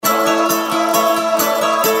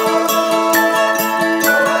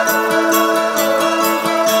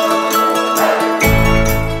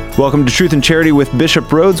Welcome to Truth and Charity with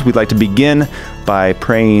Bishop Rhodes. We'd like to begin by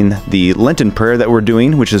praying the Lenten prayer that we're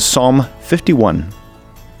doing, which is Psalm 51.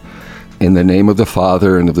 In the name of the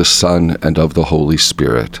Father, and of the Son, and of the Holy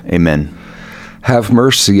Spirit. Amen. Have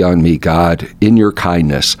mercy on me, God, in your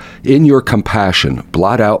kindness, in your compassion,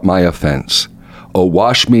 blot out my offense. O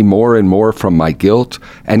wash me more and more from my guilt,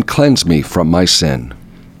 and cleanse me from my sin.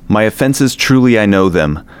 My offenses, truly I know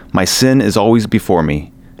them. My sin is always before me.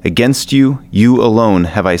 Against you, you alone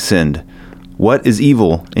have I sinned. What is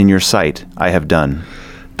evil in your sight I have done?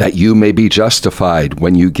 That you may be justified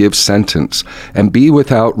when you give sentence, and be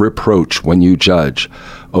without reproach when you judge.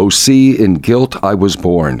 O see, in guilt I was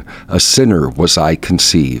born, a sinner was I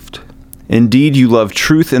conceived. Indeed, you love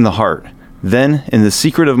truth in the heart. Then, in the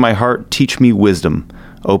secret of my heart, teach me wisdom.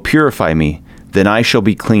 O purify me, then I shall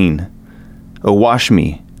be clean. O wash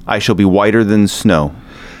me, I shall be whiter than snow.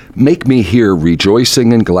 Make me hear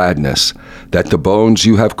rejoicing and gladness, that the bones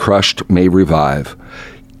you have crushed may revive.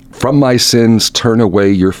 From my sins turn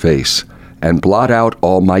away your face, and blot out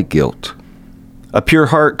all my guilt. A pure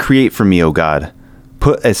heart create for me, O God.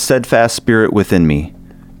 Put a steadfast spirit within me.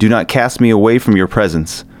 Do not cast me away from your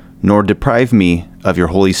presence, nor deprive me of your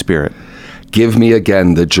Holy Spirit. Give me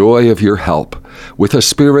again the joy of your help. With a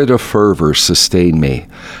spirit of fervor sustain me,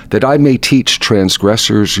 that I may teach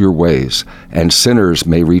transgressors your ways, and sinners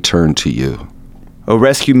may return to you. O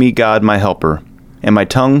rescue me, God, my helper, and my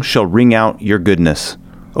tongue shall ring out your goodness.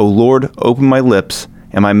 O Lord, open my lips,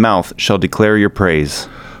 and my mouth shall declare your praise.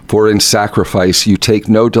 For in sacrifice you take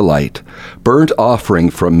no delight. Burnt offering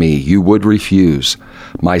from me you would refuse.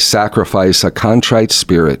 My sacrifice a contrite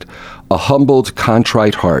spirit, a humbled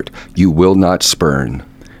contrite heart you will not spurn.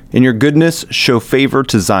 In your goodness show favor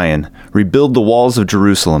to Zion. Rebuild the walls of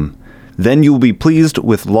Jerusalem. Then you will be pleased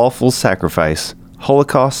with lawful sacrifice,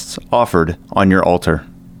 holocausts offered on your altar.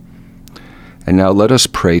 And now let us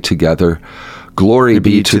pray together. Glory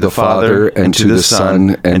be to the Father, and to the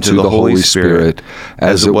Son, and to the Holy Spirit,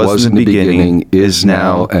 as it was in the beginning, is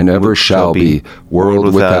now, and ever shall be,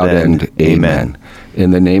 world without end. Amen.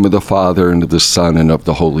 In the name of the Father, and of the Son, and of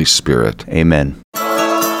the Holy Spirit. Amen.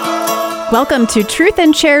 Welcome to Truth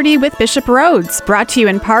and Charity with Bishop Rhodes, brought to you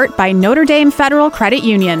in part by Notre Dame Federal Credit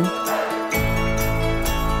Union.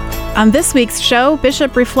 On this week's show,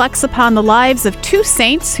 Bishop reflects upon the lives of two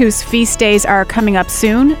saints whose feast days are coming up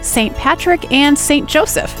soon, St. Patrick and St.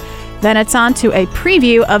 Joseph. Then it's on to a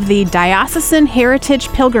preview of the Diocesan Heritage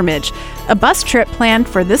Pilgrimage, a bus trip planned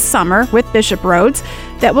for this summer with Bishop Rhodes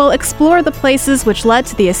that will explore the places which led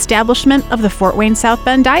to the establishment of the Fort Wayne South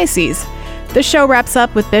Bend Diocese. The show wraps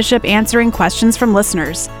up with Bishop answering questions from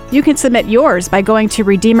listeners. You can submit yours by going to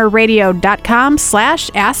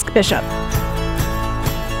redeemerradio.com/askbishop.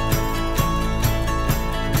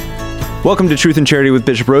 Welcome to Truth and Charity with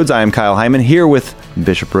Bishop Rhodes. I am Kyle Hyman here with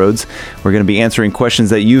Bishop Rhodes. We're going to be answering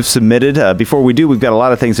questions that you've submitted. Before we do, we've got a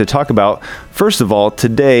lot of things to talk about. First of all,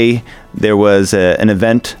 today there was an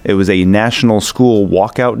event. It was a National School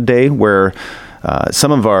Walkout Day where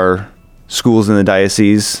some of our schools in the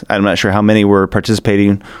diocese, I'm not sure how many were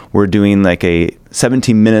participating, were doing like a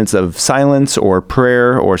 17 minutes of silence or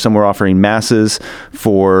prayer, or some were offering masses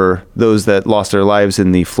for those that lost their lives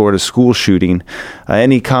in the Florida school shooting.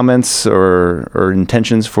 Any comments or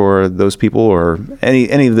intentions for those people, or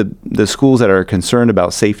any of the schools that are concerned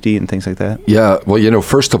about safety and things like that? Yeah, well,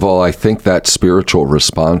 first of all, I think that spiritual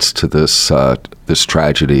response to this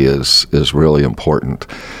tragedy is really important,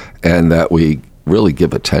 and that we really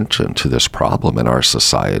give attention to this problem in our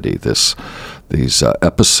society, these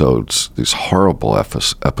episodes, these horrible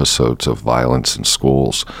episodes of violence in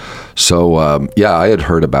schools. So, I had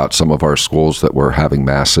heard about some of our schools that were having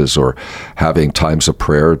masses or having times of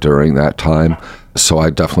prayer during that time. So I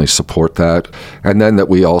definitely support that. And then that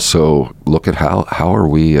we also look at how are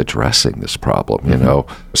we addressing this problem,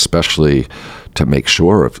 especially to make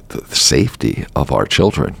sure of the safety of our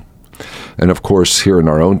children. And of course, here in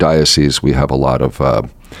our own diocese, we have a lot of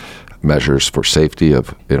measures for safety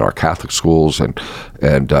in our Catholic schools,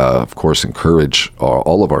 and of course encourage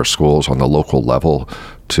all of our schools on the local level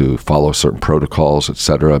to follow certain protocols, et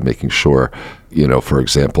cetera, making sure, for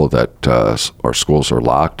example, that our schools are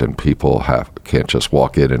locked and people can't just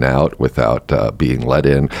walk in and out without being let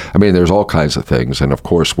in. I mean, there's all kinds of things, and of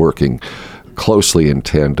course working closely in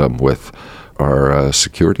tandem with our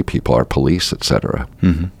security people, our police, et cetera.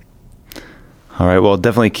 Mm-hmm. All right, well,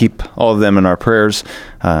 definitely keep all of them in our prayers.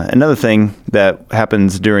 Another thing that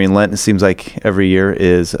happens during Lent, it seems like every year,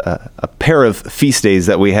 is a pair of feast days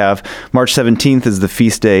that we have. March 17th is the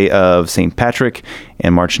feast day of St. Patrick,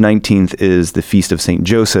 and March 19th is the feast of St.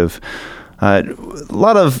 Joseph. A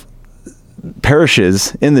lot of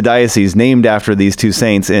parishes in the diocese named after these two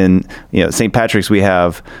saints. In St. Patrick's, we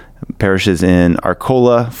have parishes in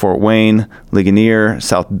Arcola, Fort Wayne, Ligonier,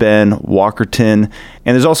 South Bend, Walkerton,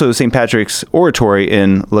 and there's also St. Patrick's Oratory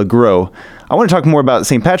in Le Gros. I want to talk more about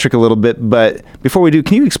St. Patrick a little bit, but before we do,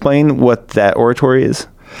 can you explain what that oratory is?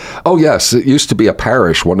 Oh, yes. It used to be a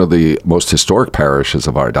parish, one of the most historic parishes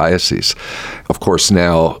of our diocese. Of course,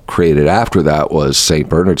 now created after that was St.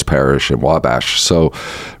 Bernard's Parish in Wabash. So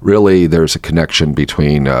really, there's a connection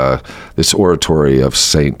between this oratory of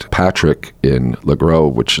St. Patrick in Le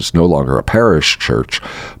Gros, which is no longer a parish church,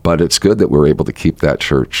 but it's good that we're able to keep that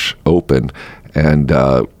church open. And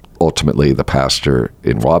ultimately, the pastor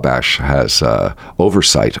in Wabash has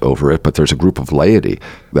oversight over it, but there's a group of laity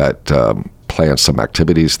that plan some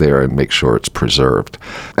activities there and make sure it's preserved.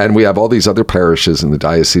 And we have all these other parishes in the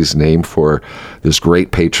diocese named for this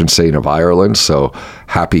great patron saint of Ireland. So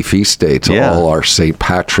happy feast day to all our St.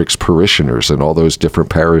 Patrick's parishioners in all those different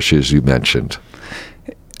parishes you mentioned.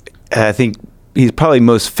 I think he's probably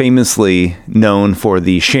most famously known for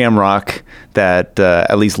the shamrock that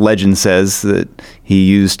at least legend says that he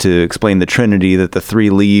used to explain the Trinity, that the three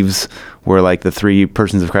leaves were like the three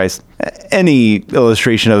persons of Christ. Any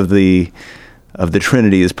illustration of the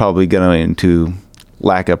Trinity is probably going to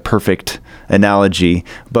lack a perfect analogy.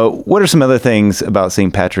 But what are some other things about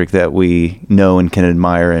St. Patrick that we know and can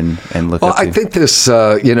admire and look up to? I think this,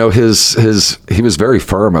 he was very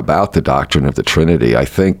firm about the doctrine of the Trinity. I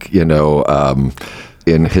think,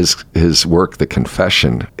 in his work, The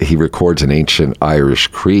Confession, he records an ancient Irish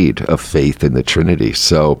creed of faith in the Trinity.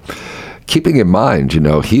 So keeping in mind,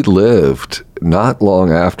 he lived not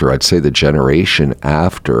long after, I'd say the generation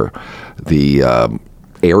after the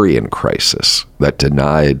Arian crisis that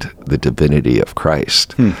denied the divinity of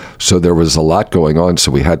Christ. So there was a lot going on.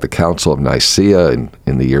 So we had the Council of Nicaea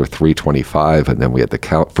in the year 325, and then we had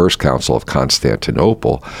the First Council of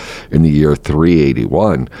Constantinople in the year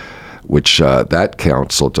 381, which that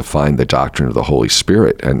council defined the doctrine of the Holy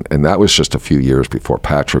Spirit. And that was just a few years before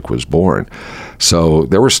Patrick was born. So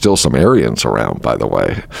there were still some Arians around, by the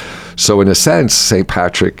way. So in a sense, St.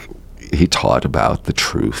 Patrick, he taught about the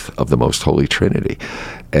truth of the Most Holy Trinity.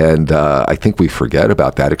 And I think we forget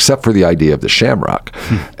about that, except for the idea of the shamrock.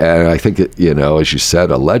 And I think, as you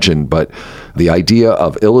said, a legend, but the idea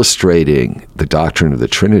of illustrating the doctrine of the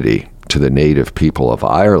Trinity to the native people of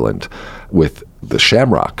Ireland with the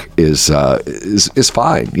shamrock is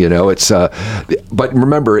fine. But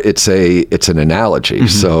remember, it's an analogy. Mm-hmm.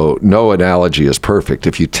 So no analogy is perfect.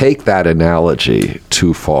 If you take that analogy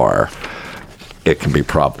too far, it can be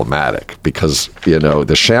problematic because,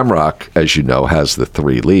 the shamrock, as you know, has the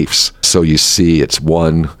three leaves. So you see it's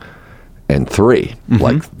 1 and 3, mm-hmm.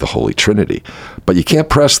 like the Holy Trinity. But you can't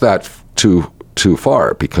press that too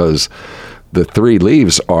far because the three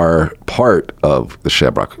leaves are part of the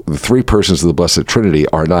shamrock. The three persons of the Blessed Trinity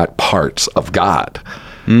are not parts of God.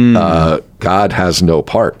 God has no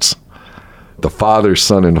parts. The Father,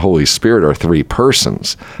 Son, and Holy Spirit are three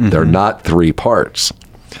persons. Mm-hmm. They're not three parts.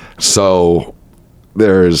 So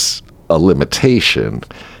there's a limitation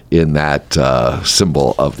in that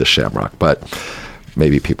symbol of the shamrock. But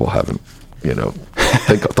maybe people haven't,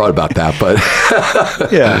 thought about that.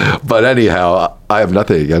 But yeah. But anyhow, I have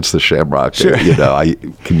nothing against the shamrock. Sure. I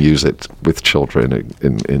can use it with children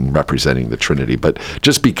in representing the Trinity. But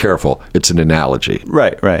just be careful. It's an analogy.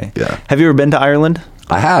 Right. Yeah. Have you ever been to Ireland?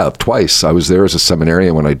 I have, twice. I was there as a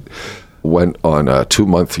seminarian when I went on a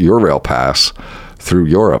 2-month Eurail pass through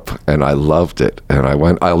Europe, and I loved it. And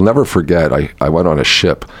I'll never forget, I went on a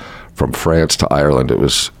ship from France to Ireland.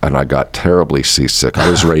 And I got terribly seasick. I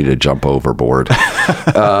was ready to jump overboard.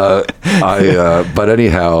 But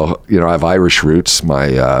anyhow, I have Irish roots,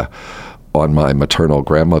 on my maternal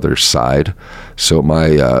grandmother's side. So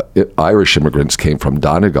my Irish immigrants came from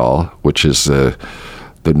Donegal, which is the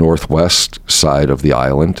northwest side of the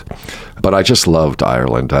island. But I just loved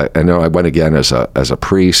Ireland. I went again as a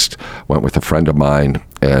priest, went with a friend of mine,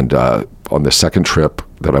 and on the second trip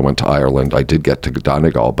that I went to Ireland, I did get to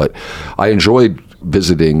Donegal, but I enjoyed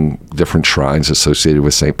visiting different shrines associated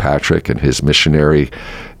with St. Patrick and his missionary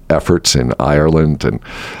efforts in Ireland. And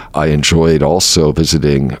I enjoyed also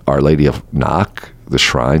visiting Our Lady of Knock, the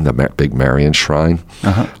shrine, the big Marian shrine.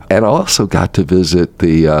 Uh-huh. And I also got to visit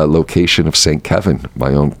the location of St. Kevin,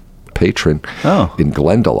 my own patron, in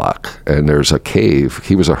Glendalough. And there's a cave.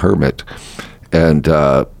 He was a hermit. And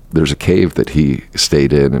there's a cave that he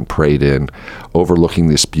stayed in and prayed in, overlooking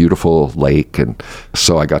this beautiful lake. And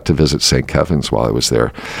so I got to visit St. Kevin's while I was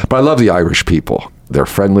there. But I love the Irish people, their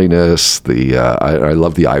friendliness. I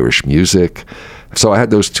love the Irish music. So I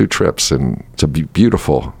had those 2 trips, and it's a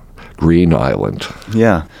beautiful green island.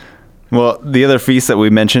 Yeah. Well, the other feast that we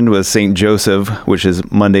mentioned was St. Joseph, which is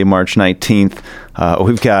Monday, March 19th.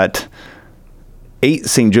 We've got 8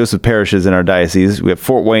 St. Joseph parishes in our diocese. We have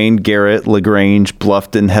Fort Wayne, Garrett, LaGrange,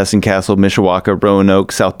 Bluffton, Hessen Castle, Mishawaka,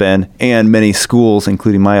 Roanoke, South Bend, and many schools,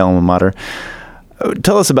 including my alma mater.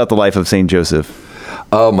 Tell us about the life of St. Joseph.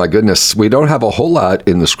 Oh, my goodness. We don't have a whole lot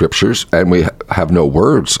in the scriptures, and we have no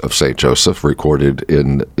words of St. Joseph recorded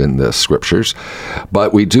in the scriptures.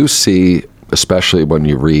 But we do see, especially when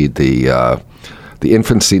you read the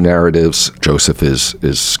infancy narratives, Joseph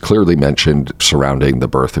is clearly mentioned surrounding the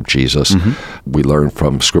birth of Jesus. Mm-hmm. We learn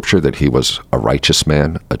from Scripture that he was a righteous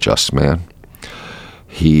man, a just man.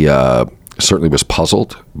 He certainly was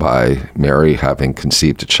puzzled by Mary having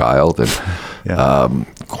conceived a child. And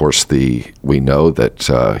of course, we know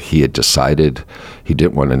that he had decided he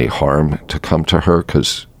didn't want any harm to come to her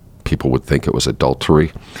because people would think it was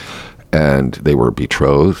adultery, and they were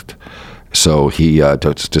betrothed. So he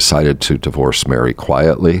decided to divorce Mary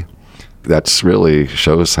quietly. That's really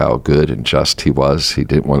shows how good and just he was. He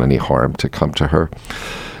didn't want any harm to come to her.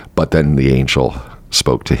 But then the angel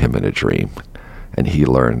spoke to him in a dream, and he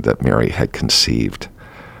learned that Mary had conceived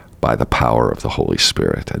by the power of the Holy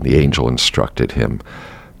Spirit. And the angel instructed him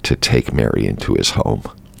to take Mary into his home.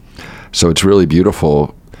 So it's really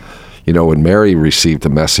beautiful. You know, when Mary received the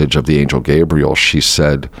message of the angel Gabriel, she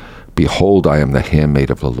said, "Behold, I am the handmaid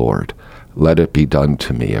of the Lord. Let it be done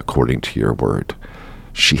to me according to your word."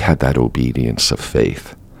 She had that obedience of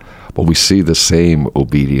faith. But we see the same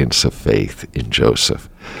obedience of faith in Joseph.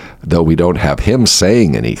 Though we don't have him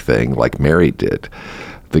saying anything like Mary did,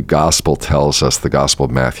 the gospel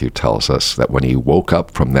of Matthew tells us that when he woke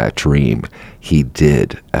up from that dream, he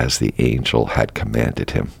did as the angel had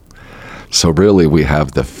commanded him. So really we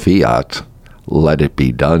have the fiat, "Let it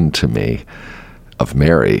be done to me," of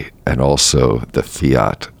Mary, and also the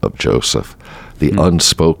fiat of Joseph, the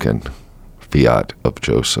unspoken fiat of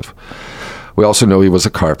Joseph. We also know he was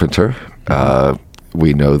a carpenter.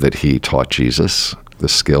 We know that he taught Jesus the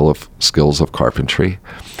skills of carpentry.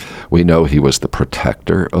 We know he was the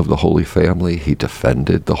protector of the Holy Family. He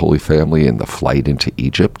defended the Holy Family in the flight into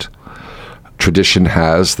Egypt. Tradition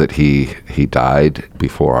has that he died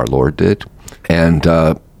before our Lord did. And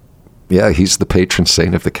he's the patron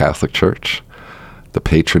saint of the Catholic Church, the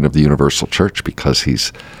patron of the Universal Church, because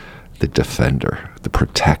he's the defender, the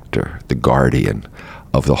protector, the guardian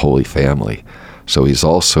of the Holy Family. So he's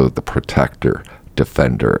also the protector,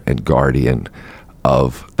 defender, and guardian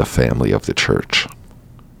of the family of the Church.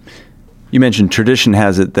 You mentioned tradition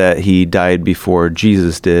has it that he died before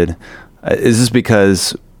Jesus did. Is this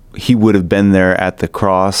because he would have been there at the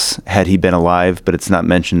cross had he been alive, but it's not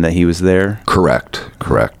mentioned that he was there? Correct.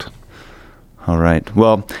 All right.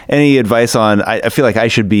 Well, any advice on, I feel like I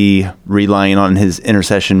should be relying on his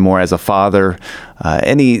intercession more as a father.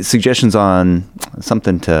 Any suggestions on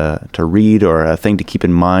something to read or a thing to keep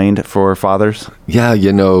in mind for fathers? Yeah,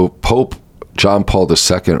 Pope John Paul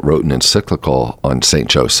II wrote an encyclical on St.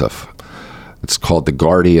 Joseph. It's called The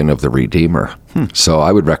Guardian of the Redeemer. So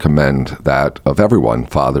I would recommend that of everyone,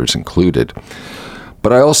 fathers included.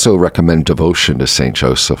 But I also recommend devotion to St.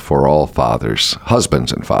 Joseph for all fathers,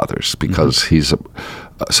 husbands and fathers, because he's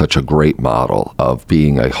such a great model of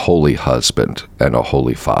being a holy husband and a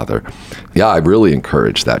holy father. Yeah, I really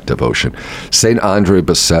encourage that devotion. St. Andre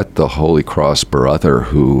Bessette, the Holy Cross brother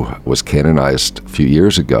who was canonized a few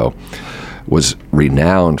years ago, was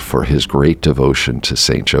renowned for his great devotion to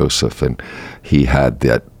St. Joseph, and he had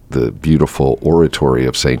the beautiful oratory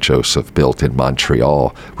of St. Joseph built in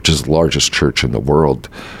Montreal, which is the largest church in the world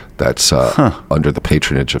that's under the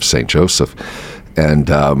patronage of St. Joseph. And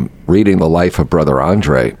reading the life of Brother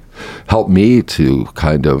Andre helped me to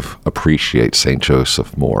kind of appreciate St.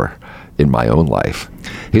 Joseph more in my own life.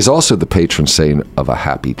 He's also the patron saint of a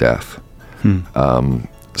happy death.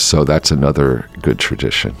 So that's another good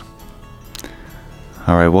tradition.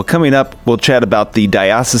 All right, well, coming up, we'll chat about the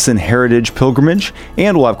Diocesan Heritage Pilgrimage,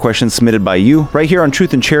 and we'll have questions submitted by you right here on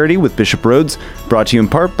Truth and Charity with Bishop Rhoades, brought to you in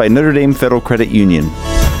part by Notre Dame Federal Credit Union.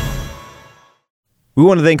 We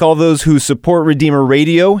want to thank all those who support Redeemer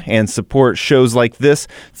Radio and support shows like this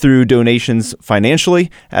through donations financially,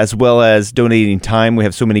 as well as donating time. We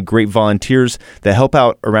have so many great volunteers that help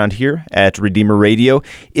out around here at Redeemer Radio.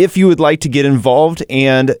 If you would like to get involved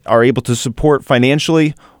and are able to support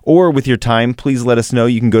financially or with your time, please let us know.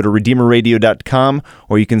 You can go to redeemerradio.com,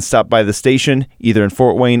 or you can stop by the station either in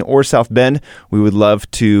Fort Wayne or South Bend. We would love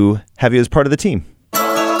to have you as part of the team.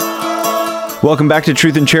 Welcome back to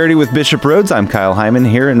Truth and Charity with Bishop Rhoades. I'm Kyle Hyman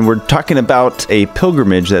here, and we're talking about a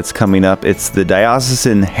pilgrimage that's coming up. It's the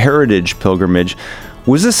Diocesan Heritage Pilgrimage.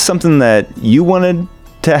 Was this something that you wanted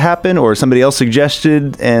to happen, or somebody else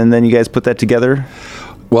suggested, and then you guys put that together?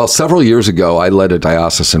 Well, several years ago, I led a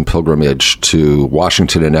diocesan pilgrimage to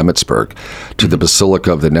Washington and Emmitsburg, to the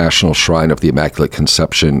Basilica of the National Shrine of the Immaculate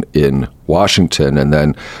Conception in Washington, and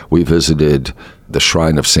then we visited the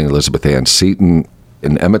Shrine of St. Elizabeth Ann Seton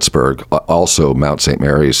in Emmitsburg, also Mount St.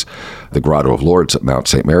 Mary's, the Grotto of Lourdes at Mount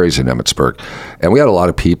St. Mary's in Emmitsburg. And we had a lot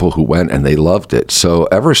of people who went and they loved it. So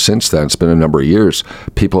ever since then, it's been a number of years,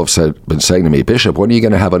 people have been saying to me, Bishop, when are you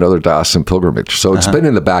going to have another diocesan pilgrimage? So it's been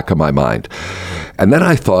in the back of my mind. And then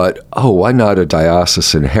I thought, oh, why not a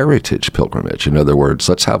diocesan heritage pilgrimage? In other words,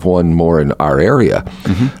 let's have one more in our area,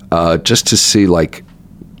 just to see like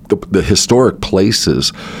the historic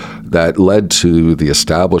places that led to the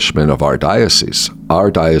establishment of our diocese. Our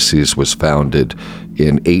diocese was founded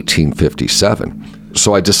in 1857.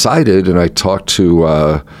 So I decided, and I talked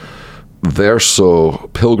to Verso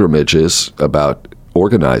Pilgrimages about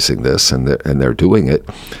organizing this, and they're doing it.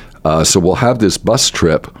 So we'll have this bus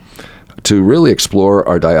trip to really explore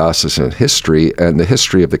our diocesan history and the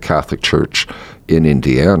history of the Catholic Church in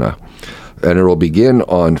Indiana. And it will begin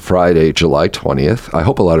on Friday, July 20th. I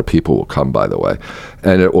hope a lot of people will come, by the way.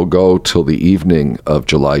 And it will go till the evening of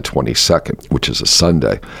July 22nd, which is a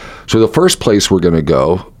Sunday. So the first place we're going to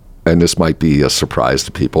go, and this might be a surprise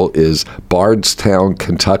to people, is Bardstown,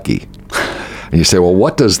 Kentucky. And you say, well,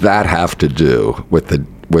 what does that have to do with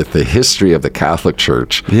the history of the Catholic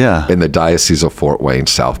Church in the Diocese of Fort Wayne,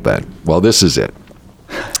 South Bend? Well, this is it.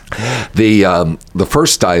 The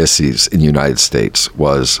first diocese in the United States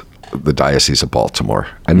was the Diocese of Baltimore,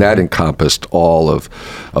 and that encompassed all of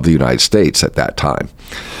the United States at that time,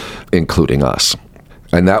 including us.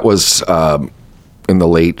 And that was in the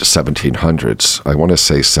late 1700s. I want to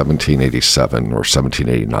say 1787 or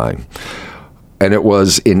 1789. And it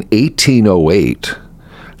was in 1808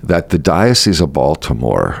 that the Diocese of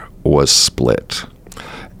Baltimore was split,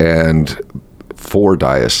 and 4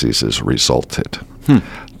 dioceses resulted.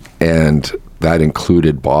 And that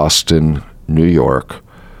included Boston, New York,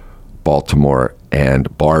 Baltimore,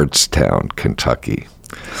 and Bardstown, Kentucky.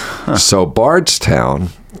 So Bardstown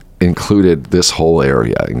included this whole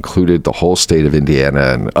area, included the whole state of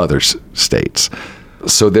Indiana and other states.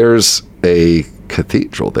 So there's a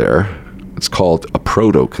cathedral there. It's called a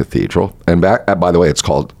proto-cathedral. And by the way, it's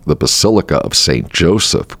called the Basilica of St.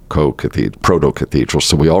 Joseph proto-cathedral.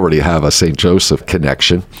 So we already have a St. Joseph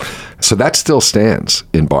connection. So that still stands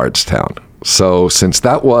in Bardstown. So since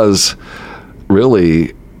that was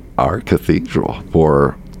really our cathedral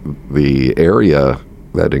for the area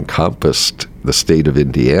that encompassed the state of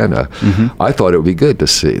Indiana, I thought it would be good to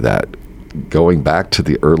see that going back to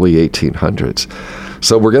the early 1800s.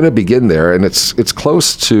 So we're going to begin there, and it's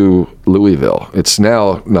close to Louisville. It's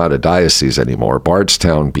now not a diocese anymore.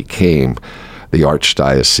 Bardstown became the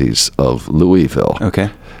Archdiocese of Louisville. Okay.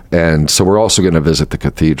 And so we're also going to visit the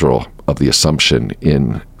Cathedral of the Assumption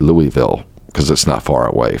in Louisville, because it's not far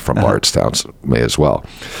away from Bardstown, so may as well.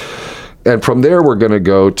 And from there, we're going to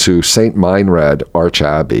go to St. Meinrad Arch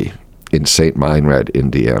Abbey in St. Meinrad,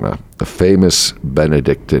 Indiana, a famous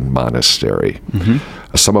Benedictine monastery.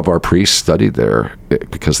 Some of our priests studied there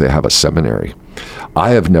because they have a seminary. I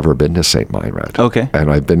have never been to St. Meinrad. Okay.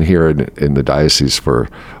 And I've been here in the diocese for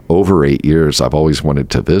over 8 years. I've always wanted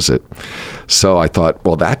to visit. So I thought,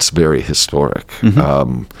 well, that's very historic.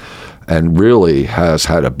 And really has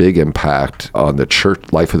had a big impact on the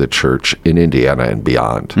church life of the church in Indiana and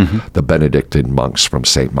beyond, the Benedictine monks from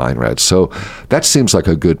St. Meinrad. So that seems like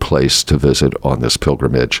a good place to visit on this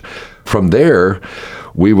pilgrimage. From there,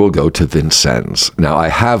 we will go to Vincennes. Now, I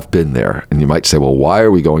have been there, and you might say, well, why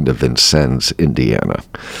are we going to Vincennes, Indiana?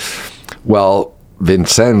 Well,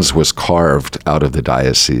 Vincennes was carved out of the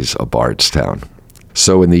Diocese of Bardstown.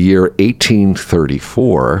 So in the year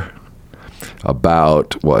 1834, about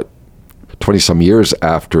 20-some years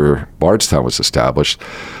after Bardstown was established,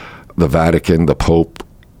 the Vatican, the Pope,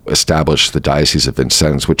 established the Diocese of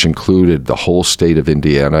Vincennes, which included the whole state of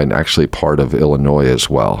Indiana and actually part of Illinois as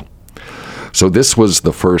well. So this was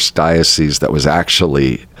the first diocese that was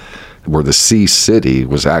actually, where the see city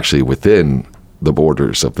was actually within the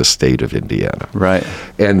borders of the state of Indiana. Right.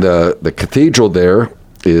 And the cathedral there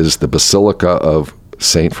is the Basilica of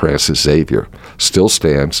St. Francis Xavier, still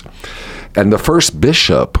stands. And the first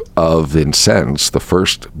bishop of Vincennes, the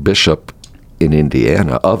first bishop in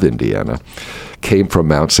Indiana, came from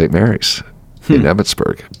Mount St. Mary's in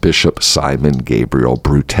Emmitsburg, Bishop Simon Gabriel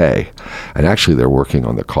Brute. And actually, they're working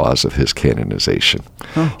on the cause of his canonization.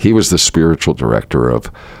 He was the spiritual director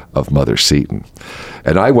of Mother Seton.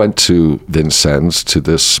 And I went to Vincennes, to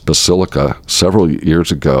this basilica, several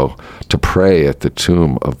years ago to pray at the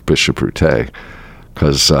tomb of Bishop Brute,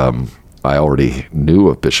 because I already knew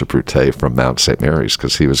of Bishop Broutet from Mount St. Mary's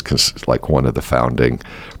because he was like one of the founding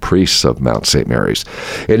priests of Mount St. Mary's.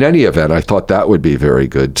 In any event, I thought that would be very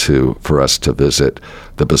good for us to visit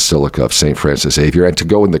the Basilica of St. Francis Xavier and to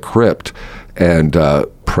go in the crypt and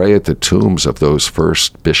pray at the tombs of those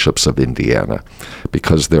first bishops of Indiana,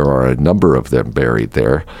 because there are a number of them buried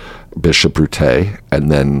there. Bishop Broutet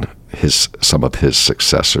and then some of his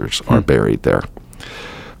successors are buried there.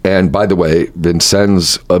 And by the way,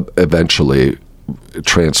 Vincennes eventually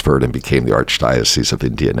transferred and became the Archdiocese of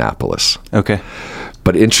Indianapolis. Okay.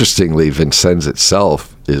 But interestingly, Vincennes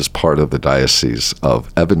itself is part of the Diocese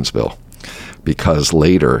of Evansville, because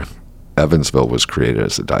later Evansville was created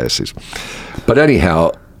as a diocese. But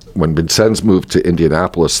anyhow, when Vincennes moved to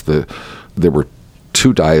Indianapolis, there were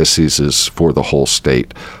two dioceses for the whole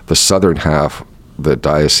state. The southern half, the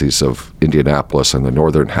Diocese of Indianapolis, and the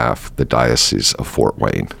northern half, the Diocese of Fort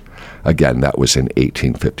Wayne. Again, that was in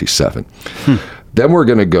 1857. Then we're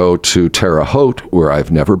going to go to Terre Haute, where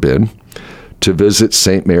I've never been, to visit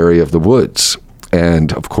St. Mary of the Woods.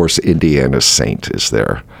 And, of course, Indiana's saint is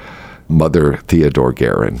there, Mother Theodore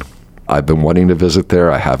Guerin. I've been wanting to visit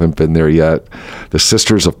there. I haven't been there yet. The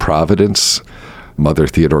Sisters of Providence, Mother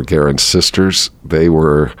Theodore Guerin's sisters, they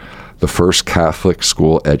were the first Catholic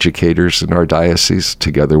school educators in our diocese,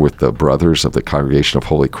 together with the Brothers of the Congregation of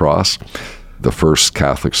Holy Cross. The first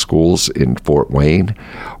Catholic schools in Fort Wayne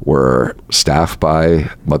were staffed by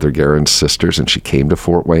Mother Guerin's sisters, and she came to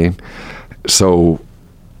Fort Wayne. So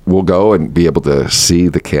we'll go and be able to see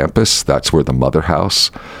the campus. That's where the Mother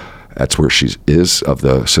House, that's where she is, of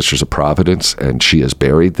the Sisters of Providence, and she is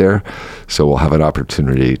buried there. So we'll have an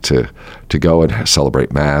opportunity to go and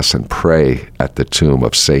celebrate Mass and pray at the tomb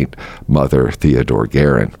of Saint Mother Theodore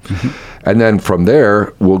Guerin. And then from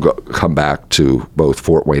there, we'll come back to both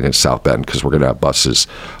Fort Wayne and South Bend, because we're going to have buses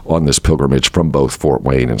on this pilgrimage from both Fort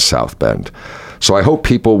Wayne and South Bend. So I hope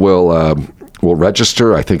people will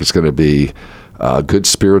register. I think it's going to be a good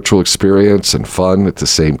spiritual experience and fun at the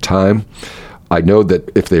same time. I know that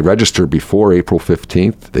if they register before April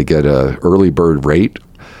 15th, they get an early bird rate,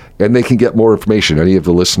 and they can get more information. Any of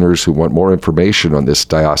the listeners who want more information on this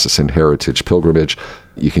Diocesan Heritage Pilgrimage,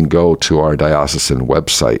 you can go to our diocesan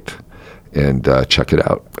website and check it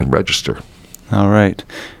out and register. All right.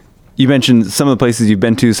 You mentioned some of the places you've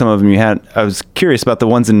been to, some of them you had. I was curious about the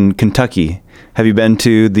ones in Kentucky. Have you been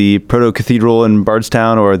to the Proto-Cathedral in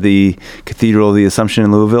Bardstown or the Cathedral of the Assumption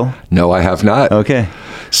in Louisville? No, I have not. Okay.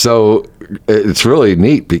 So it's really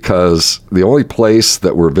neat, because the only place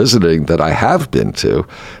that we're visiting that I have been to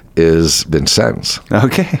is Vincennes.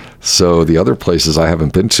 Okay. So the other places I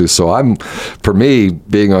haven't been to. So for me,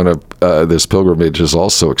 being on this pilgrimage is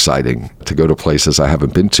also exciting, to go to places I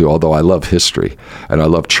haven't been to, although I love history and I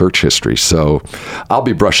love church history. So I'll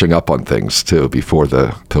be brushing up on things too before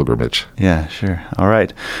the pilgrimage. Yeah, sure. All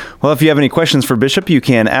right. Well, if you have any questions for Bishop, you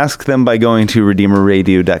can ask them by going to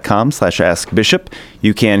redeemerradio.com/askbishop.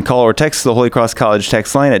 You can call or text the Holy Cross College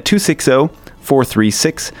text line at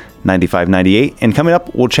 260-436-9598. And coming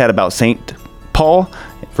up, we'll chat about St. Paul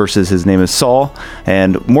versus his name is Saul,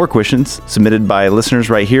 and more questions submitted by listeners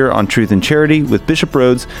right here on Truth and Charity with Bishop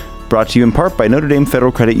Rhoades, brought to you in part by Notre Dame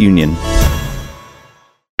Federal Credit Union.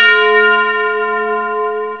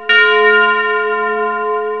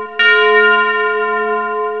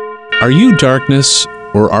 Are you darkness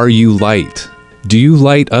or are you light? Do you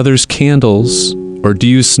light others' candles or do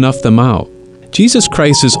you snuff them out? Jesus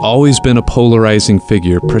Christ has always been a polarizing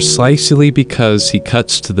figure precisely because he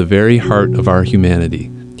cuts to the very heart of our humanity.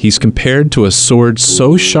 He's compared to a sword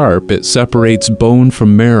so sharp it separates bone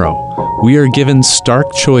from marrow. We are given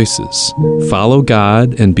stark choices: follow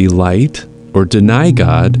God and be light, or deny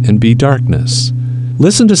God and be darkness.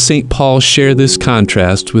 Listen to St. Paul share this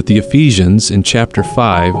contrast with the Ephesians in chapter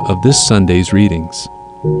 5 of this Sunday's readings.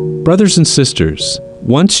 Brothers and sisters,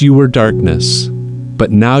 once you were darkness, but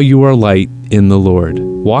now you are light in the Lord.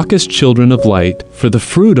 Walk as children of light, for the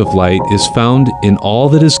fruit of light is found in all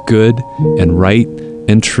that is good and right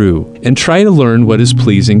and true, and try to learn what is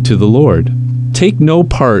pleasing to the Lord. Take no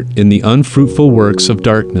part in the unfruitful works of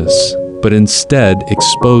darkness, but instead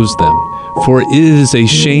expose them. For it is a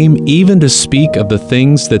shame even to speak of the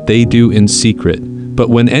things that they do in secret. But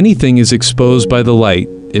when anything is exposed by the light,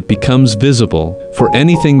 it becomes visible, for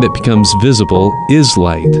anything that becomes visible is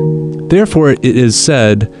light. Therefore it is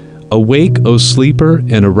said, "Awake, O sleeper,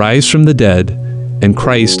 and arise from the dead, and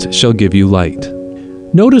Christ shall give you light."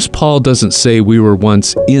 Notice Paul doesn't say we were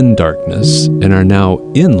once in darkness and are now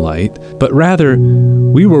in light, but rather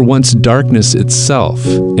we were once darkness itself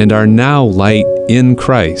and are now light in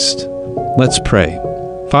Christ. Let's pray.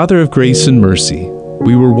 Father of grace and mercy,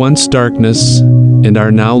 We were once darkness and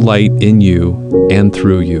are now light in you and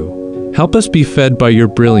through you. Help us be fed by your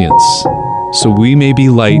brilliance, so we may be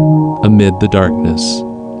light amid the darkness.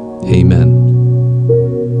 Amen.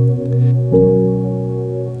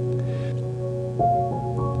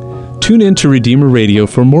 Tune in to Redeemer Radio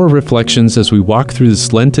for more reflections as we walk through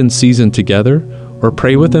this Lenten season together, or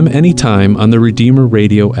pray with them anytime on the Redeemer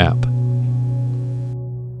Radio app.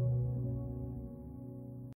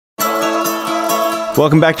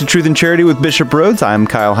 Welcome back to Truth and Charity with Bishop Rhodes. I'm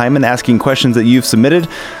Kyle Hyman, asking questions that you've submitted.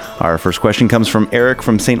 Our first question comes from Eric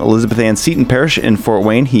from St. Elizabeth Ann Seton Parish in Fort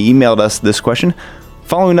Wayne. He emailed us this question.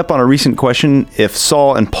 Following up on a recent question, if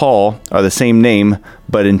Saul and Paul are the same name,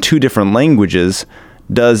 but in two different languages,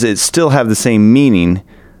 does it still have the same meaning?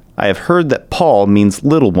 I have heard that Paul means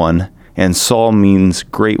little one and Saul means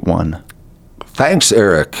great one. Thanks,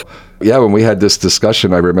 Eric. Yeah, when we had this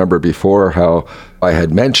discussion, I remember before how I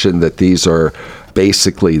had mentioned that these are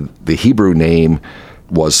basically, the Hebrew name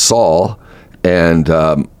was Saul and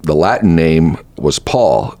the Latin name was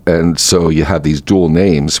Paul. And so you have these dual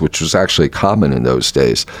names, which was actually common in those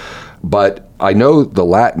days. But I know the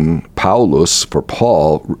Latin Paulus for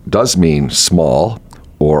Paul does mean small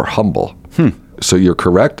or humble. So you're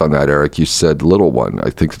correct on that, Eric. You said little one. I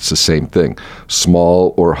think it's the same thing,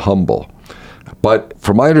 small or humble. But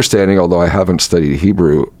from my understanding, although I haven't studied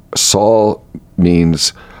Hebrew, Saul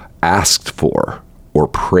means asked for or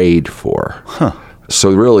prayed for.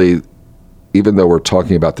 So really, even though we're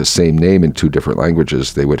talking about the same name in two different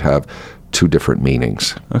languages, they would have two different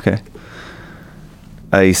meanings. Okay.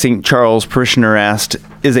 A St. Charles parishioner asked,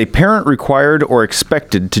 is a parent required or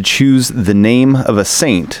expected to choose the name of a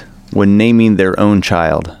saint when naming their own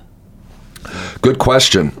child? Good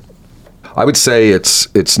question. I would say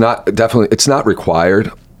it's not required,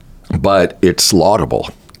 but it's laudable,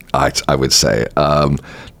 I would say,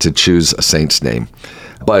 to choose a saint's name.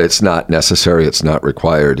 But it's not necessary, it's not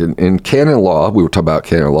required. In canon law, we were talking about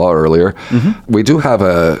canon law earlier, we do have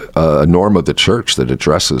a norm of the church that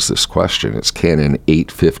addresses this question. It's Canon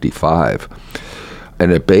 855.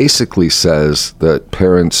 And it basically says that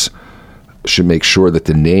parents should make sure that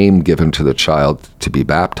the name given to the child to be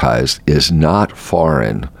baptized is not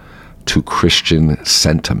foreign to Christian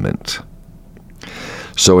sentiment.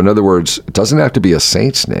 So in other words, it doesn't have to be a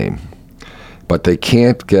saint's name, but they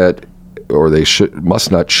can't get, or they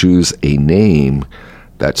must not choose a name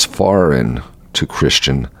that's foreign to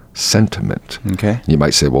Christian sentiment. Okay. You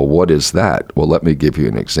might say, well, what is that? Well, let me give you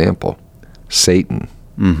an example. Satan,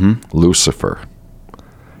 Lucifer,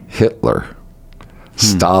 Hitler,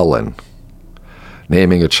 Stalin,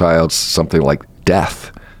 naming a child something like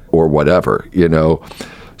death or whatever,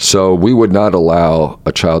 So we would not allow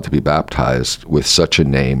a child to be baptized with such a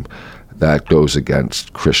name that goes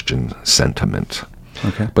against Christian sentiment.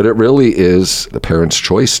 Okay. But it really is the parent's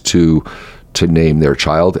choice to name their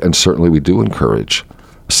child, and certainly we do encourage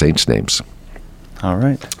saints' names. All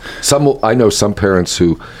right. I know some parents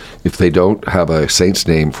who, if they don't have a saint's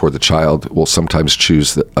name for the child, will sometimes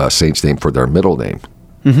choose a saint's name for their middle name.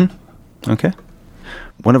 Okay.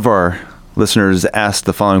 One of our listeners asked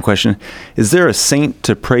the following question: is there a saint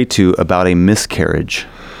to pray to about a miscarriage?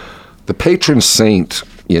 The patron saint,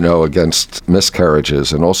 against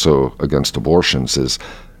miscarriages and also against abortions is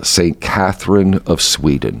St. Catherine of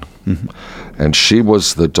Sweden. And she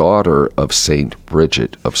was the daughter of St.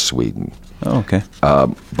 Bridget of Sweden. Oh, okay.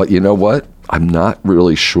 But you know what? I'm not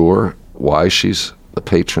really sure why she's the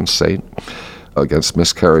patron saint against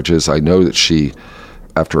miscarriages. I know that she,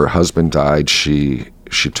 after her husband died, she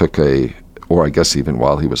took or I guess even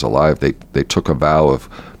while he was alive, they took a vow of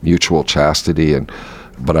mutual chastity,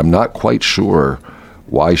 but I'm not quite sure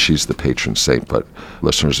why she's the patron saint. But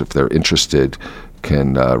listeners, if they're interested,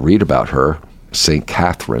 can read about her, St.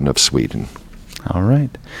 Catherine of Sweden. All right.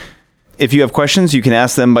 If you have questions, you can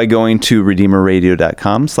ask them by going to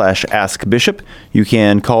redeemerradio.com/askbishop. You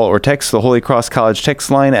can call or text the Holy Cross College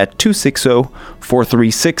text line at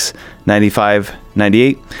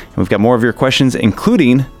 260-436-9598. And we've got more of your questions,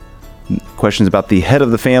 including questions about the head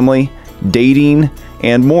of the family, dating,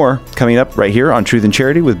 and more coming up right here on Truth and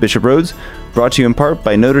Charity with Bishop Rhodes, brought to you in part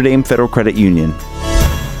by Notre Dame Federal Credit Union.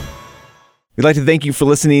 We'd like to thank you for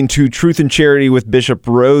listening to Truth and Charity with Bishop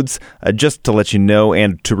Rhodes. Just to let you know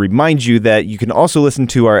and to remind you that you can also listen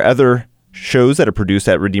to our other shows that are produced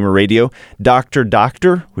at Redeemer Radio,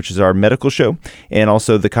 Doctor, which is our medical show, and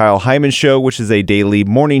also the Kyle Hyman Show, which is a daily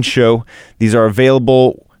morning show. These are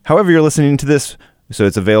available however you're listening to this. So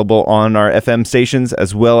it's available on our FM stations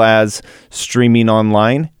as well as streaming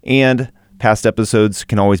online, and past episodes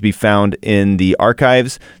can always be found in the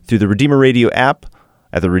archives through the Redeemer Radio app,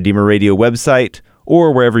 at the Redeemer Radio website,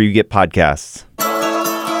 or wherever you get podcasts.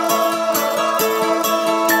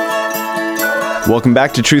 Welcome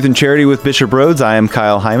back to Truth and Charity with Bishop Rhoades. I am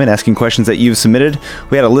Kyle Hyman, asking questions that you've submitted.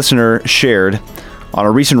 We had a listener shared, on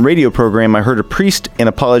a recent radio program, I heard a priest and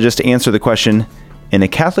apologist answer the question, in a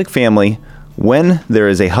Catholic family, when there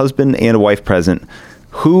is a husband and a wife present,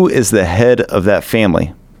 who is the head of that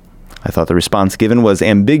family? I thought the response given was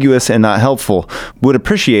ambiguous and not helpful. Would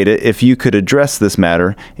appreciate it if you could address this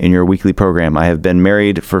matter in your weekly program. I have been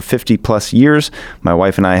married for 50 plus years. My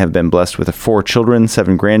wife and I have been blessed with 4 children,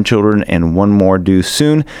 7 grandchildren, and 1 more due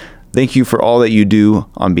soon. Thank you for all that you do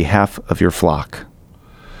on behalf of your flock.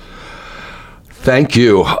 Thank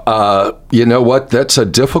you. You know what? That's a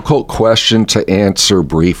difficult question to answer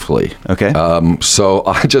briefly. Okay. So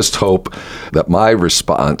I just hope that my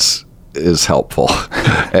response is helpful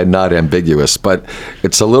and not ambiguous, but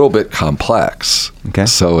it's a little bit complex. Okay.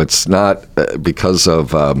 So it's not because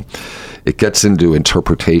of, it gets into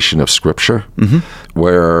interpretation of Scripture,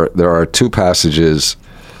 where there are 2 passages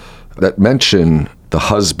that mention the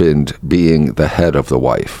husband being the head of the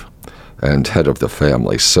wife and head of the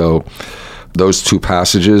family. So those 2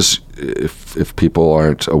 passages, if people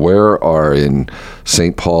aren't aware, are in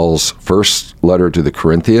St. Paul's first letter to the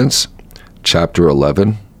Corinthians, chapter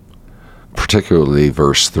 11, particularly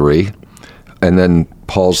verse 3, and then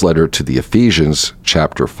Paul's letter to the Ephesians,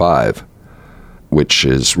 chapter 5, which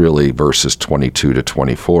is really verses 22 to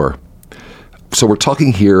 24. So we're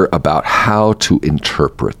talking here about how to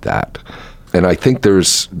interpret that. And I think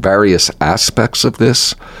there's various aspects of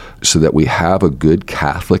this so that we have a good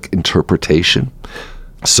Catholic interpretation.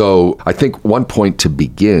 So I think one point to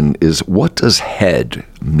begin is, what does head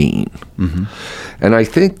mean? And I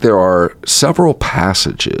think there are several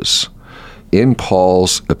passages in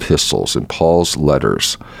Paul's epistles, in Paul's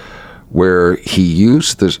letters, where he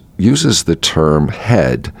uses the term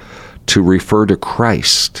head to refer to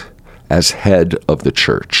Christ as head of the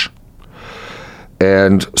church.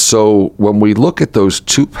 And so when we look at those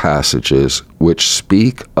 2 passages which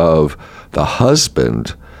speak of the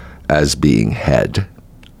husband as being head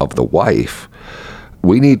of the wife,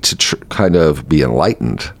 we need to kind of be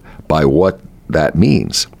enlightened by what that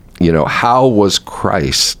means. You know, how was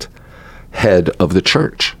Christ head of the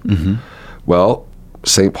church? Well,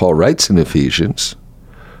 St. Paul writes in Ephesians,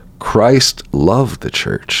 Christ loved the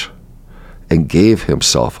church and gave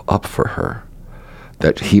himself up for her,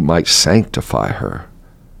 that he might sanctify her.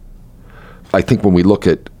 I think when we look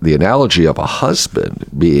at the analogy of a husband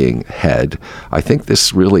being head, I think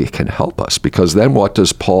this really can help us, because then what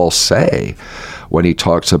does Paul say when he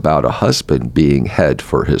talks about a husband being head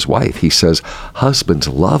for his wife? He says, husbands,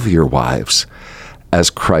 love your wives as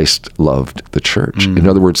Christ loved the church. In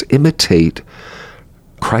other words, imitate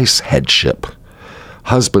Christ's headship.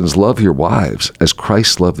 Husbands, love your wives as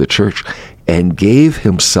Christ loved the church and gave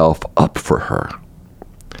himself up for her.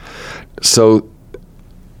 So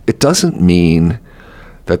it doesn't mean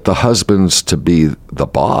that the husband's to be the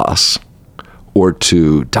boss or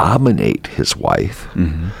to dominate his wife.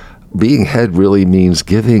 Being head really means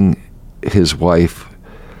giving his wife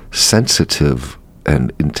sensitive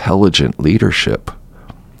and intelligent leadership.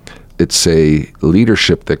 It's a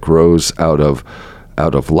leadership that grows out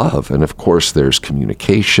of love. And of course, there's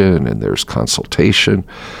communication and there's consultation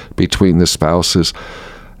between the spouses.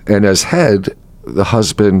 And as head, the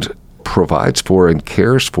husband provides for and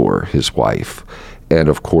cares for his wife and,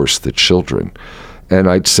 of course, the children. And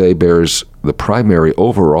I'd say bears the primary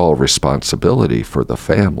overall responsibility for the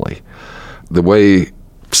family. The way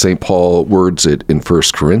St. Paul words it in 1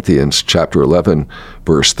 Corinthians chapter 11,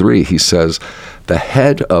 verse 3, he says, the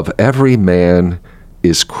head of every man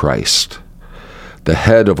is Christ. The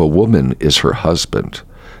head of a woman is her husband,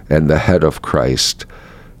 and the head of Christ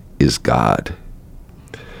is God.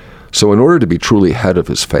 So in order to be truly head of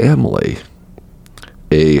his family,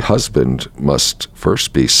 a husband must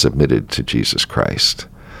first be submitted to Jesus Christ.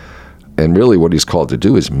 And really what he's called to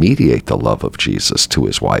do is mediate the love of Jesus to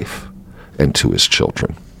his wife and to his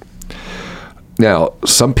children. Now,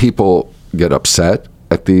 some people get upset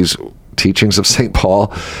at these teachings of St.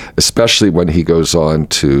 Paul, especially when he goes on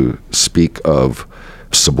to speak of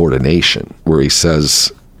subordination, where he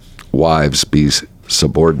says, wives, be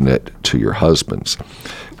subordinate to your husbands,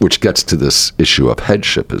 which gets to this issue of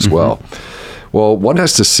headship as well. Well, one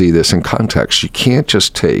has to see this in context. You can't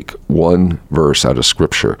just take one verse out of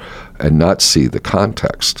Scripture and not see the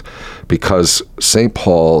context, because St.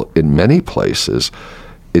 Paul, in many places,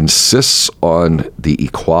 insists on the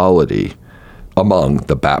equality among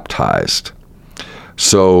the baptized.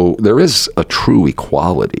 So there is a true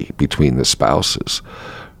equality between the spouses.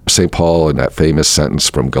 St. Paul, in that famous sentence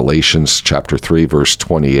from Galatians chapter 3, verse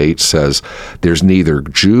 28, says, there's neither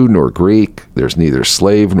Jew nor Greek, there's neither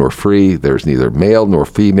slave nor free, there's neither male nor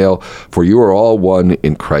female, for you are all one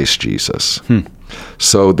in Christ Jesus.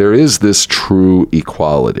 So there is this true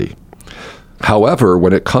equality. However,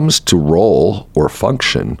 when it comes to role or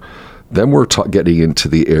function, then we're getting into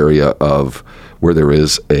the area of where there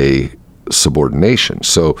is a subordination.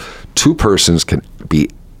 So two persons can be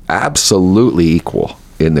absolutely equal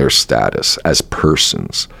in their status as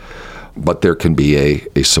persons, but there can be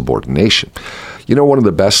a subordination. You know, one of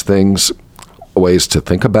the best ways to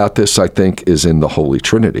think about this, I think, is in the Holy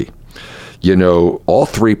Trinity. You know, all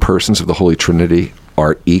three persons of the Holy Trinity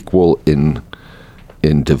are equal in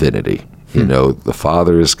divinity. You know, the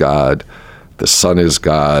Father is God, the Son is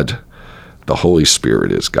God, the Holy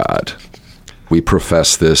Spirit is God. We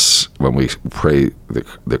profess this when we pray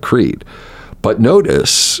the Creed. But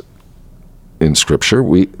notice in Scripture,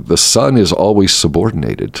 the Son is always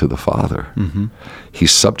subordinated to the Father.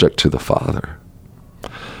 He's subject to the Father.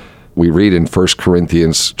 We read in 1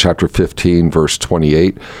 Corinthians chapter 15, verse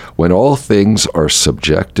 28, when all things are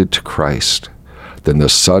subjected to Christ, then the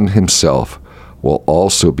Son himself will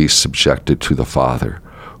also be subjected to the Father,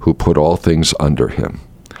 who put all things under him,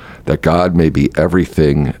 that God may be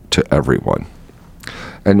everything to everyone.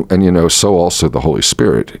 And you know, so also the Holy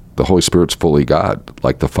Spirit. The Holy Spirit's fully God,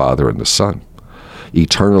 like the Father and the Son,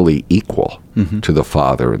 eternally equal to the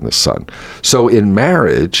Father and the Son. So in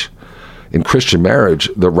marriage, in Christian marriage,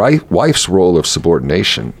 the wife's role of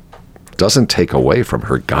subordination doesn't take away from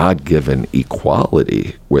her God-given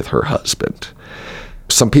equality with her husband.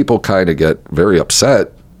 Some people kind of get very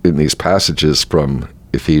upset in these passages from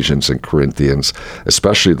Ephesians and Corinthians,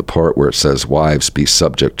 especially the part where it says, wives, be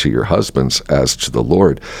subject to your husbands as to the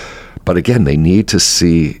Lord. But again, they need to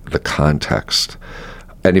see the context.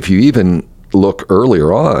 And if you even look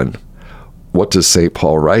earlier on, what does St.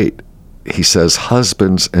 Paul write? He says,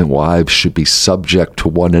 husbands and wives should be subject to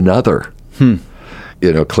one another. You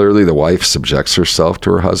know, clearly the wife subjects herself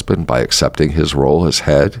to her husband by accepting his role as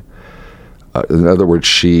head. In other words,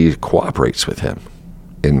 she cooperates with him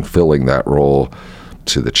in filling that role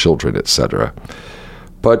to the children, etc.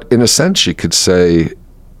 But in a sense, you could say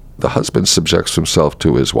the husband subjects himself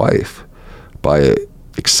to his wife by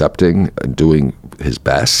accepting and doing his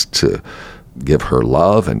best to give her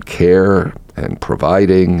love and care and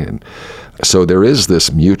providing. And so there is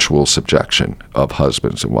this mutual subjection of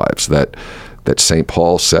husbands and wives that St.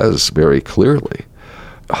 Paul says very clearly.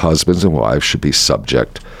 Husbands and wives should be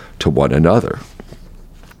subject to one another.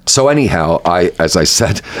 So anyhow, as I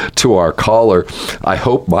said to our caller, I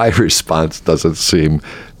hope my response doesn't seem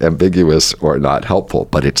ambiguous or not helpful,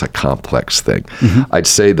 but it's a complex thing. I'd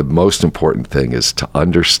say the most important thing is to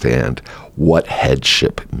understand what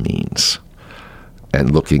headship means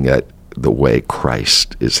and looking at the way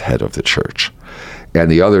Christ is head of the church. And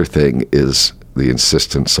the other thing is the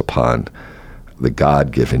insistence upon the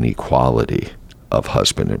God-given equality of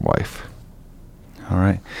husband and wife. All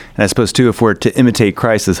right. And I suppose, too, if we're to imitate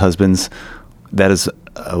Christ as husbands, that is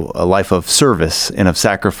a life of service and of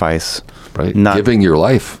sacrifice. Right. Not giving your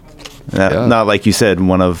life. Not like you said,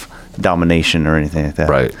 one of domination or anything like that.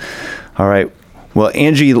 Right. All right. Well,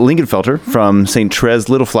 Angie Lingenfelter from St. Therese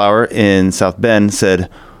Little Flower in South Bend said,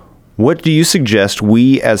 what do you suggest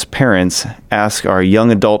we as parents ask our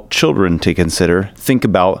young adult children to consider, think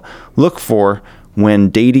about, look for when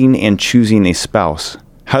dating and choosing a spouse?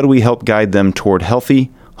 How do we help guide them toward healthy,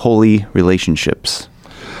 holy relationships?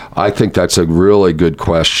 I think that's a really good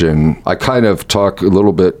question. I kind of talk a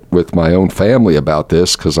little bit with my own family about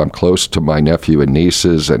this because I'm close to my nephew and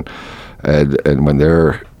nieces, and when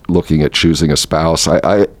they're looking at choosing a spouse,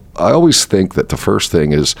 I always think that the first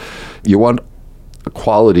thing is you want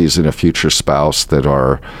qualities in a future spouse that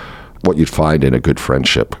are what you'd find in a good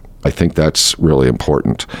friendship. I think that's really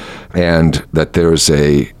important, and that there's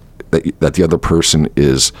that the other person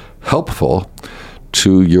is helpful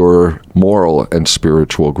to your moral and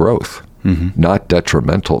spiritual growth, not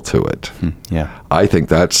detrimental to it. Yeah, I think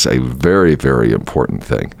that's a very, very important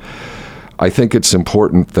thing. I think it's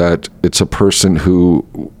important that it's a person who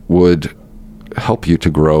would help you to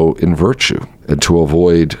grow in virtue and to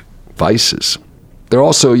avoid vices.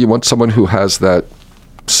 You want someone who has that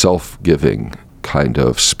self-giving kind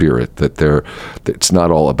of spirit, that it's not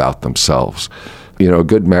all about themselves. You know, a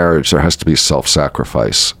good marriage, there has to be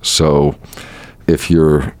self-sacrifice. So if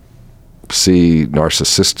you see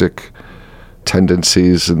narcissistic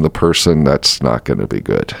tendencies in the person, that's not going to be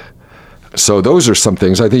good. So those are some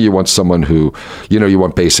things. I think you want someone who, you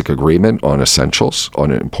want basic agreement on essentials,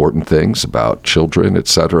 on important things about children,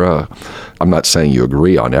 etc. I'm not saying you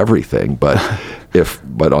agree on everything, but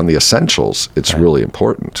But on the essentials, it's really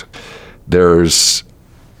important. There's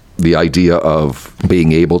the idea of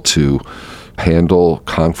being able to handle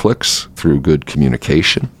conflicts through good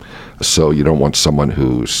communication. So you don't want someone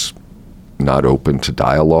who's not open to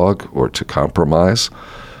dialogue or to compromise.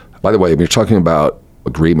 By the way, when you're talking about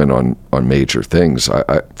agreement on major things,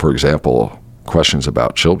 I, for example, questions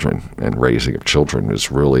about children and raising of children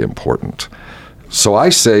is really important. So I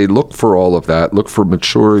say look for all of that. Look for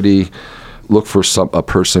maturity. Look for a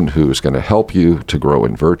person who is going to help you to grow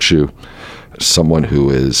in virtue, someone who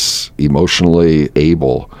is emotionally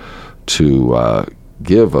able to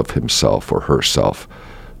give of himself or herself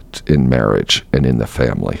in marriage and in the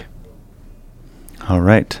family. All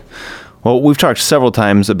right. Well, we've talked several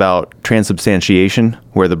times about transubstantiation,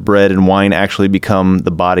 where the bread and wine actually become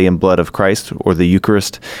the body and blood of Christ, or the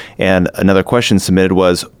Eucharist. And another question submitted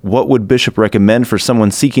was, what would Bishop recommend for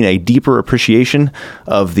someone seeking a deeper appreciation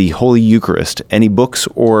of the Holy Eucharist? Any books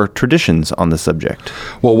or traditions on the subject?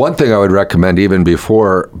 Well, one thing I would recommend even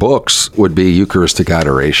before books would be Eucharistic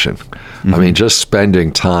adoration. Mm-hmm. I mean, just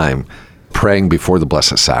spending time praying before the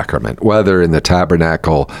Blessed Sacrament, whether in the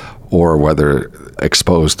tabernacle or whether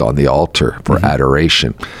exposed on the altar for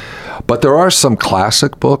adoration. But there are some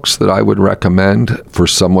classic books that I would recommend for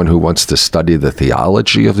someone who wants to study the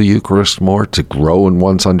theology of the Eucharist more, to grow in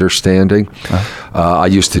one's understanding. I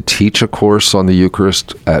used to teach a course on the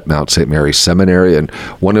Eucharist at Mount St. Mary's Seminary, and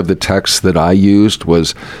one of the texts that I used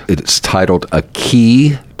it's titled A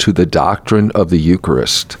Key to the Doctrine of the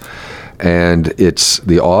Eucharist. And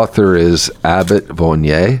the author is Abbot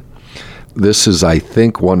Vonier. This is, I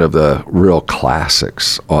think, one of the real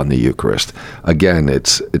classics on the Eucharist. Again,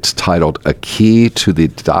 it's titled A Key to the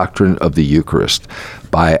Doctrine of the Eucharist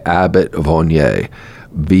by Abbot Vonier,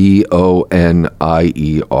 Vonier.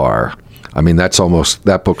 I mean,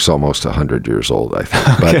 that book's almost 100 years old, I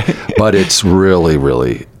think. But it's really,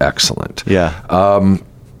 really excellent. Yeah.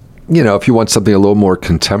 If you want something a little more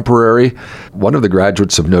contemporary, one of the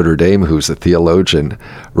graduates of Notre Dame, who's a theologian,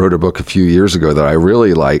 wrote a book a few years ago that I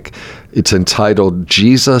really like. It's entitled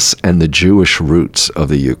Jesus and the Jewish Roots of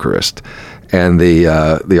the Eucharist. And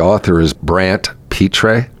the author is Brant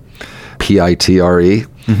Pitre, Pitre.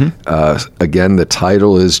 Mm-hmm. Again, the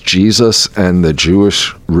title is Jesus and the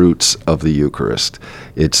Jewish Roots of the Eucharist.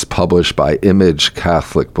 It's published by Image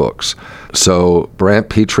Catholic Books. So Brant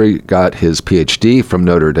Pitre got his PhD from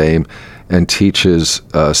Notre Dame and teaches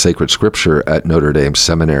sacred scripture at Notre Dame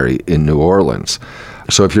Seminary in New Orleans.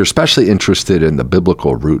 So if you're especially interested in the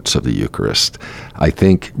biblical roots of the Eucharist, I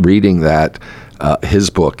think reading that his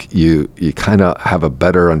book, you kind of have a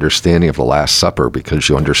better understanding of the Last Supper because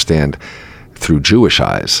you understand through Jewish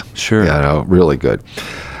eyes. Sure. Really good.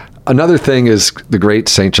 Another thing is the great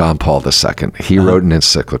St. John Paul II. He wrote an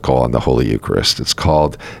encyclical on the Holy Eucharist. It's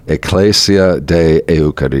called Ecclesia de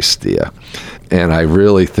Eucharistia. And I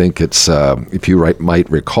really think it's, if you might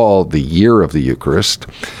recall, the year of the Eucharist,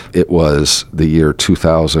 it was the year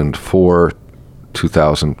 2004,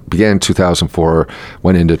 began 2004,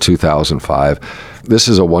 went into 2005. This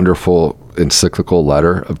is a wonderful encyclical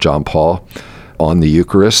letter of John Paul on the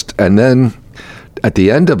Eucharist. And then at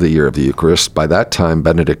the end of the year of the Eucharist, by that time,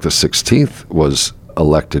 Benedict XVI was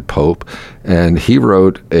elected Pope, and he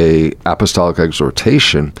wrote a apostolic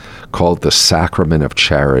exhortation called the Sacrament of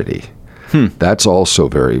Charity. That's also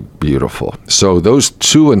very beautiful. So those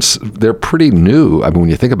two, they're pretty new. I mean, when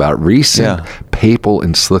you think about recent papal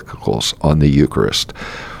encyclicals on the Eucharist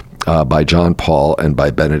by John Paul and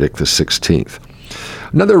by Benedict XVI.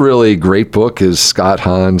 Another really great book is Scott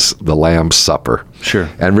Hahn's The Lamb's Supper. Sure.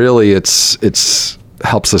 And really it's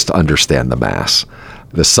helps us to understand the Mass.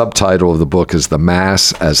 The subtitle of the book is The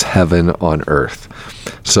Mass as Heaven on Earth.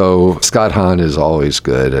 So Scott Hahn is always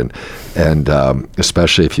good, and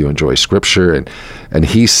especially if you enjoy Scripture. And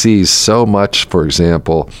he sees so much, for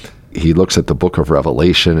example, he looks at the book of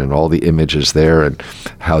Revelation and all the images there and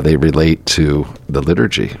how they relate to the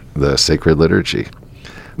liturgy, the sacred liturgy.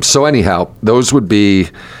 So anyhow, those would be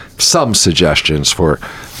some suggestions for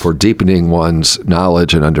deepening one's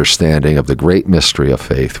knowledge and understanding of the great mystery of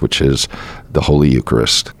faith, which is the Holy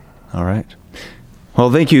Eucharist. All right.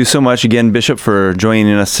 Well, thank you so much again, Bishop, for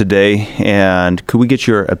joining us today. And could we get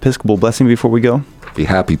your Episcopal blessing before we go? Be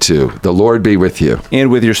happy to. The Lord be with you. And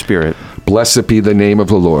with your spirit. Blessed be the name of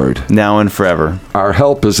the Lord. Now and forever. Our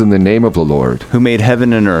help is in the name of the Lord, who made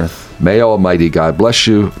heaven and earth. May Almighty God bless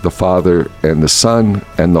you, the Father, and the Son,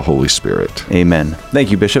 and the Holy Spirit. Amen. Thank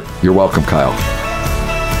you, Bishop. You're welcome, Kyle.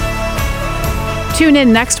 Tune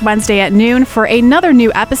in next Wednesday at noon for another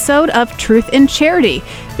new episode of Truth in Charity.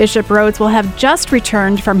 Bishop Rhoades will have just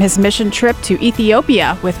returned from his mission trip to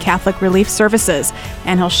Ethiopia with Catholic Relief Services,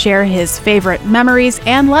 and he'll share his favorite memories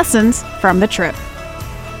and lessons from the trip.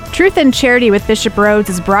 Truth in Charity with Bishop Rhoades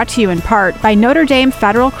is brought to you in part by Notre Dame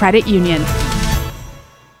Federal Credit Union.